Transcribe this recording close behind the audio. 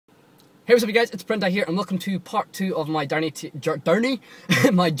Hey, what's up you guys, it's MrDavetheRave here and welcome to part 2 of my journey to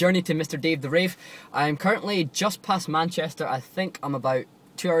Mr. Dave the Rave. I'm currently just past Manchester. I think I'm about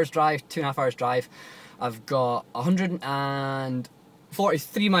 2 hours drive, 2.5 hours drive. I've got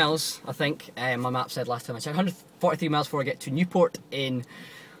 143 miles, I think, my map said last time I checked. 143 miles before I get to Newport in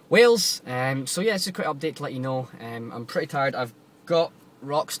Wales. So yeah, it's a quick update to let you know. I'm pretty tired. I've got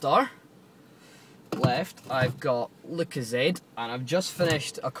Rockstar left, I've got Lucozade, and I've just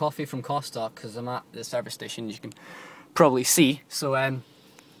finished a coffee from Costa because I'm at the service station, as you can probably see. So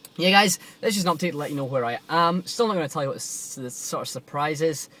yeah guys, this is an update to let you know where I am. Still not going to tell you what the sort of surprise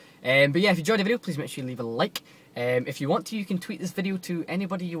is, but yeah, if you enjoyed the video, please make sure you leave a like. If you want to, you can tweet this video to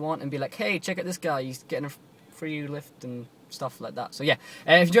anybody you want and be like, hey, check out this guy, he's getting a free lift and stuff like that. So yeah, if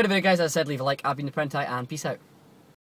you enjoyed the video guys, as I said, leave a like. I've been the Prenti and peace out.